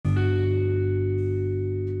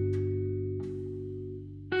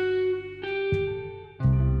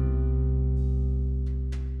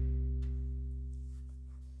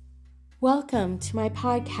Welcome to my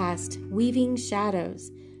podcast, Weaving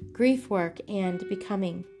Shadows, Grief Work and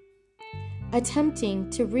Becoming.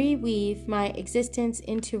 Attempting to reweave my existence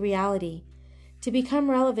into reality, to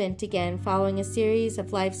become relevant again following a series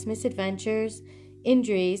of life's misadventures,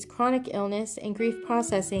 injuries, chronic illness, and grief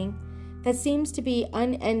processing that seems to be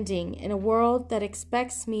unending in a world that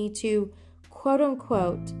expects me to,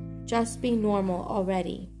 quote-unquote, just be normal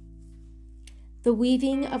already. The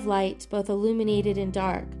weaving of light, both illuminated and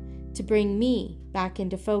dark, to bring me back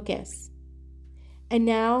into focus. And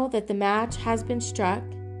now that the match has been struck,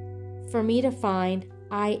 for me to find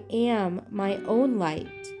I am my own light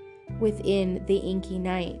within the inky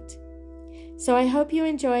night. So I hope you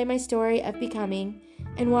enjoy my story of becoming,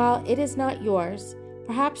 and while it is not yours,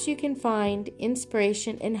 perhaps you can find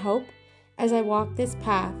inspiration and hope as I walk this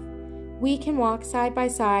path. We can walk side by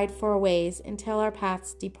side for a ways until our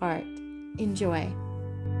paths depart. Enjoy.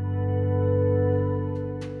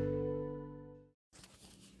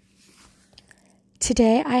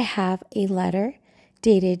 Today I have a letter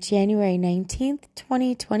dated January 19th,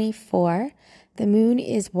 2024. The moon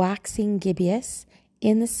is waxing gibbous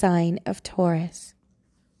in the sign of Taurus.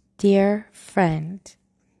 Dear friend,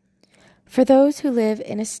 for those who live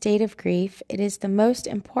in a state of grief, it is the most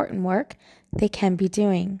important work they can be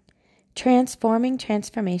doing, transforming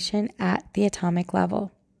transformation at the atomic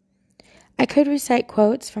level. I could recite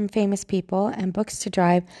quotes from famous people and books to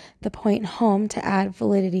drive the point home to add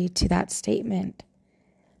validity to that statement.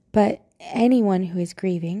 But anyone who is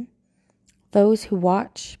grieving, those who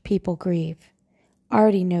watch people grieve,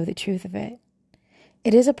 already know the truth of it.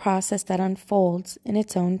 It is a process that unfolds in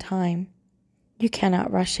its own time. You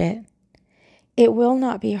cannot rush it. It will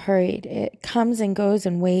not be hurried. It comes and goes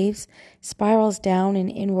in waves, spirals down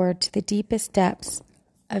and inward to the deepest depths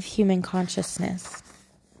of human consciousness.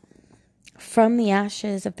 From the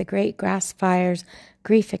ashes of the great grass fires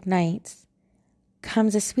grief ignites,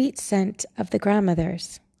 comes a sweet scent of the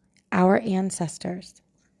grandmothers, our ancestors.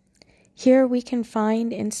 Here we can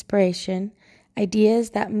find inspiration,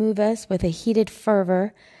 ideas that move us with a heated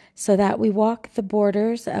fervor so that we walk the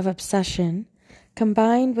borders of obsession,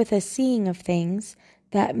 combined with a seeing of things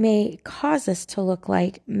that may cause us to look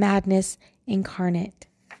like madness incarnate.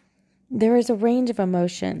 There is a range of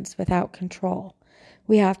emotions without control.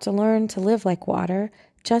 We have to learn to live like water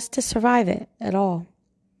just to survive it at all.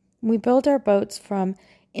 We build our boats from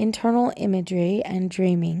internal imagery and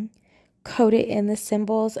dreaming, coat it in the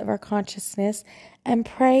symbols of our consciousness, and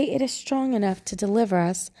pray it is strong enough to deliver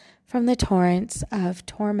us from the torrents of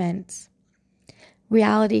torments.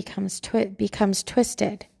 Reality becomes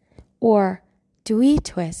twisted, or do we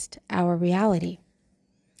twist our reality?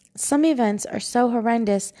 Some events are so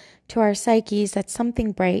horrendous to our psyches that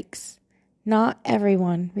something breaks. Not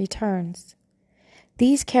everyone returns.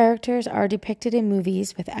 These characters are depicted in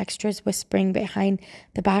movies with extras whispering behind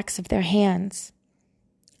the backs of their hands.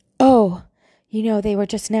 Oh, they were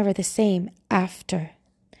just never the same after.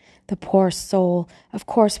 The poor soul, of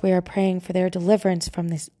course we are praying for their deliverance from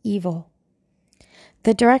this evil.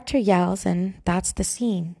 The director yells, and that's the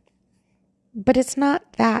scene. But it's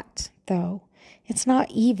not that, though. It's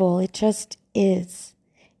not evil, it just is.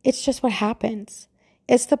 It's just what happens.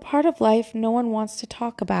 It's the part of life no one wants to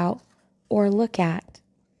talk about or look at.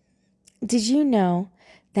 Did you know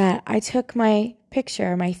that I took my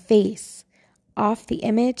picture, my face, off the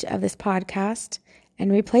image of this podcast and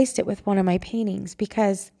replaced it with one of my paintings?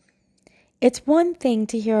 Because it's one thing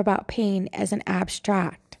to hear about pain as an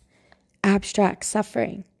abstract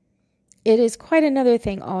suffering. It is quite another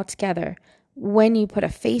thing altogether when you put a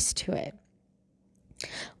face to it.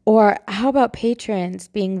 Or how about patrons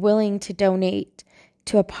being willing to donate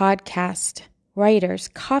to a podcast writer's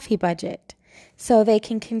coffee budget so they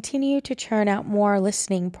can continue to churn out more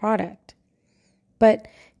listening product? But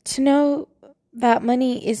to know that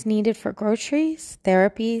money is needed for groceries,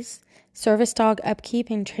 therapies, service dog upkeep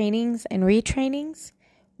and trainings and retrainings,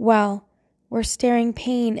 well, we're staring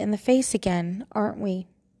pain in the face again, aren't we?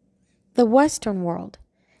 The Western world,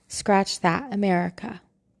 scratch that, America.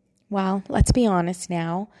 Well, let's be honest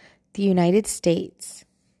now, the United States.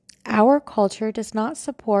 Our culture does not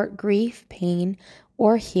support grief, pain,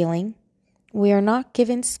 or healing. We are not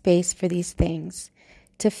given space for these things,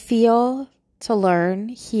 to feel, to learn,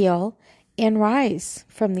 heal, and rise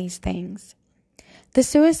from these things. The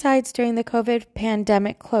suicides during the COVID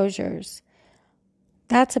pandemic closures,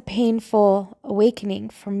 that's a painful awakening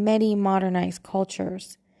for many modernized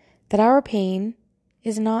cultures, that our pain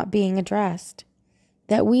is not being addressed,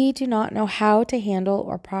 that we do not know how to handle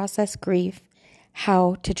or process grief,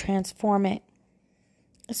 how to transform it.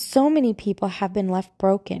 So many people have been left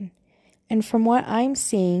broken, and from what I'm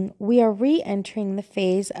seeing, we are re-entering the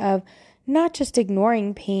phase of not just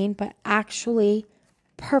ignoring pain, but actually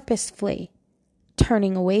purposefully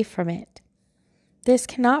turning away from it. This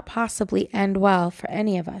cannot possibly end well for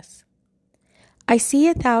any of us. I see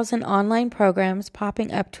 1,000 online programs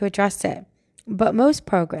popping up to address it, but most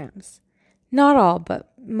programs, not all,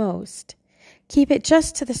 but most, keep it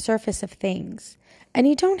just to the surface of things, and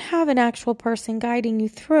you don't have an actual person guiding you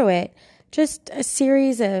through it, just a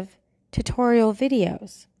series of tutorial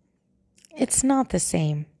videos. It's not the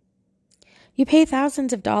same. You pay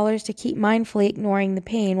thousands of dollars to keep mindfully ignoring the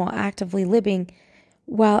pain while actively living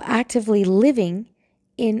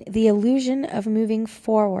in the illusion of moving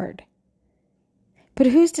forward. But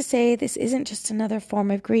who's to say this isn't just another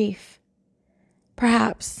form of grief?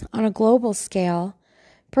 Perhaps, on a global scale,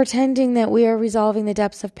 pretending that we are resolving the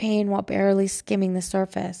depths of pain while barely skimming the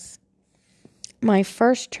surface. My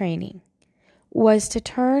first training was to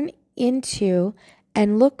turn into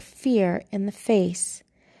and look fear in the face,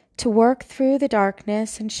 to work through the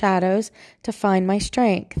darkness and shadows to find my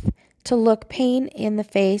strength, to look pain in the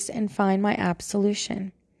face and find my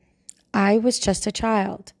absolution. I was just a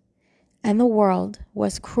child, and the world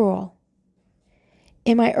was cruel.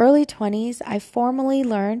 In my early 20s, I formally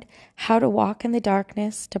learned how to walk in the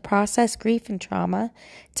darkness, to process grief and trauma,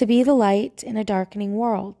 to be the light in a darkening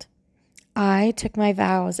world. I took my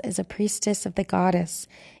vows as a priestess of the goddess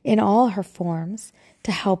in all her forms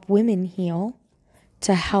to help women heal,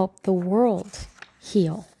 to help the world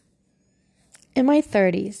heal. In my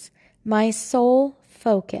 30s, my sole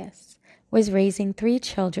focus was raising 3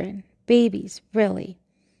 children, babies, really,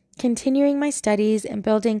 continuing my studies and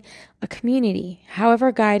building a community,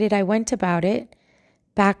 however guided I went about it,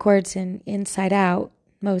 backwards and inside out,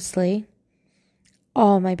 mostly.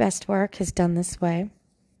 All my best work is done this way.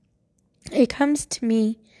 It came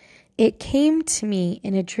to me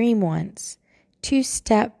in a dream once, to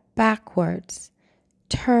step backwards,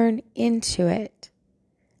 turn into it,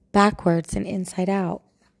 backwards and inside out.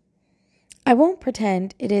 I won't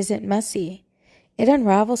pretend it isn't messy. It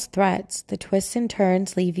unravels threads. The twists and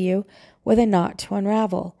turns leave you with a knot to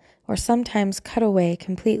unravel, or sometimes cut away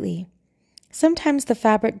completely. Sometimes the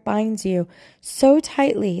fabric binds you so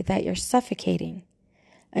tightly that you're suffocating,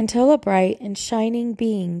 until a bright and shining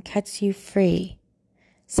being cuts you free.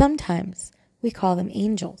 Sometimes we call them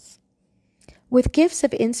angels, with gifts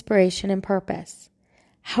of inspiration and purpose.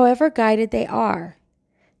 However guided they are,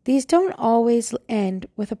 these don't always end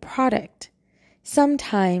with a product.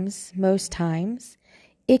 Sometimes, most times,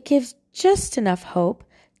 it gives just enough hope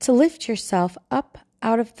to lift yourself up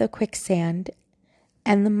out of the quicksand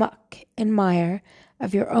and the muck and mire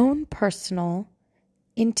of your own personal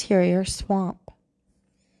interior swamp.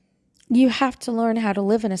 You have to learn how to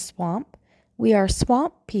live in a swamp. We are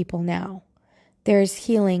swamp people now. There is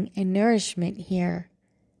healing and nourishment here.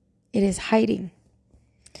 It is hiding.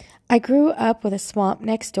 I grew up with a swamp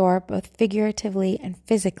next door, both figuratively and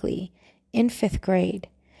physically, in 5th grade.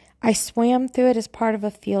 I swam through it as part of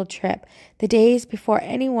a field trip, the days before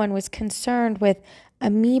anyone was concerned with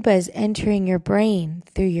amoebas entering your brain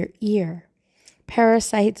through your ear,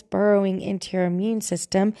 parasites burrowing into your immune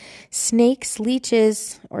system, snakes,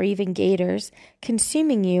 leeches, or even gators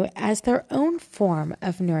consuming you as their own form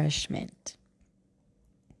of nourishment.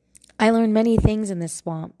 I learned many things in this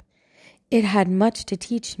swamp. It had much to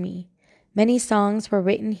teach me. Many songs were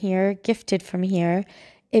written here, gifted from here.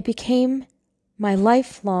 It became my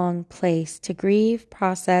lifelong place to grieve,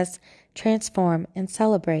 process, transform, and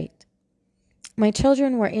celebrate. My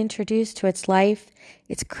children were introduced to its life,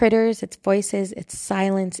 its critters, its voices, its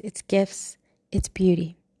silence, its gifts, its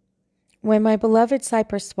beauty. When my beloved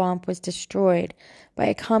cypress swamp was destroyed by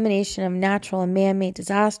a combination of natural and man-made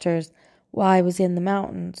disasters while I was in the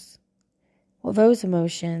mountains, well, those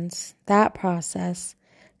emotions, that process,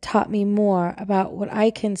 taught me more about what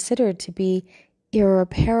I considered to be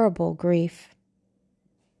irreparable grief.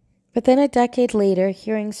 But then a decade later,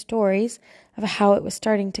 hearing stories of how it was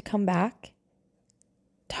starting to come back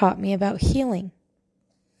taught me about healing.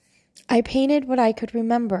 I painted what I could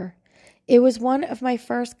remember. It was one of my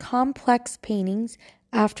first complex paintings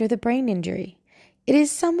after the brain injury. It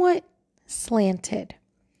is somewhat slanted.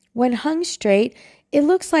 When hung straight, it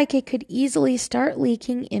looks like it could easily start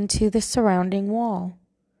leaking into the surrounding wall.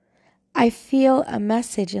 I feel a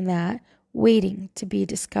message in that waiting to be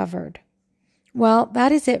discovered. Well,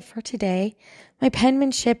 that is it for today. My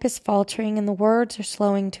penmanship is faltering and the words are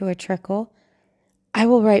slowing to a trickle. I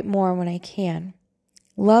will write more when I can.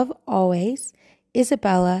 Love always,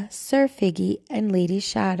 Isabella, Sir Figgy, and Lady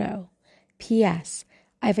Shadow. P.S.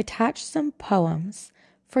 I've attached some poems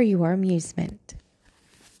for your amusement.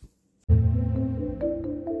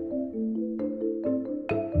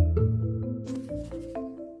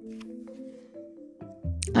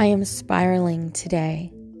 I am spiraling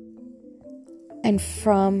today. And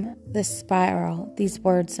from the spiral, these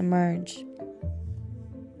words emerge.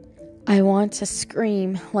 I want to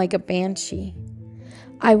scream like a banshee.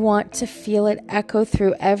 I want to feel it echo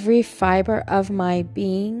through every fiber of my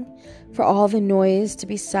being, for all the noise to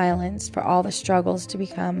be silenced, for all the struggles to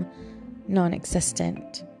become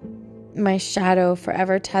non-existent. My shadow,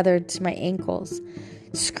 forever tethered to my ankles,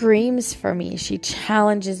 screams for me. She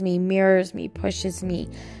challenges me, mirrors me, pushes me,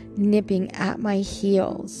 nipping at my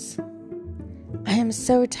heels. I am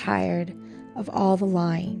so tired of all the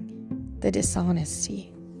lying, the dishonesty.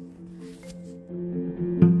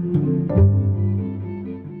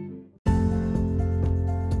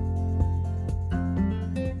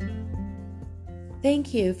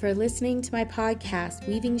 Thank you for listening to my podcast,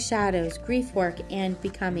 Weaving Shadows, Grief Work, and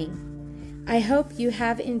Becoming. I hope you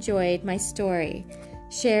have enjoyed my story,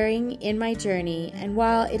 sharing in my journey, and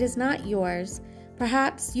while it is not yours,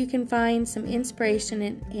 perhaps you can find some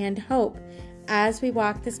inspiration and hope as we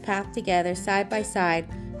walk this path together side by side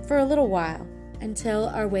for a little while until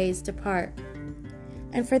our ways depart.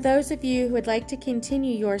 And for those of you who would like to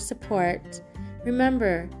continue your support,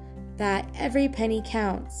 remember that every penny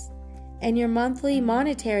counts. And your monthly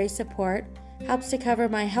monetary support helps to cover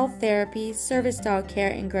my health therapy, service dog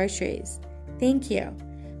care, and groceries. Thank you.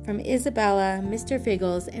 From Isabella, Mr.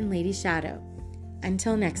 Figgles, and Lady Shadow.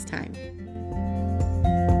 Until next time.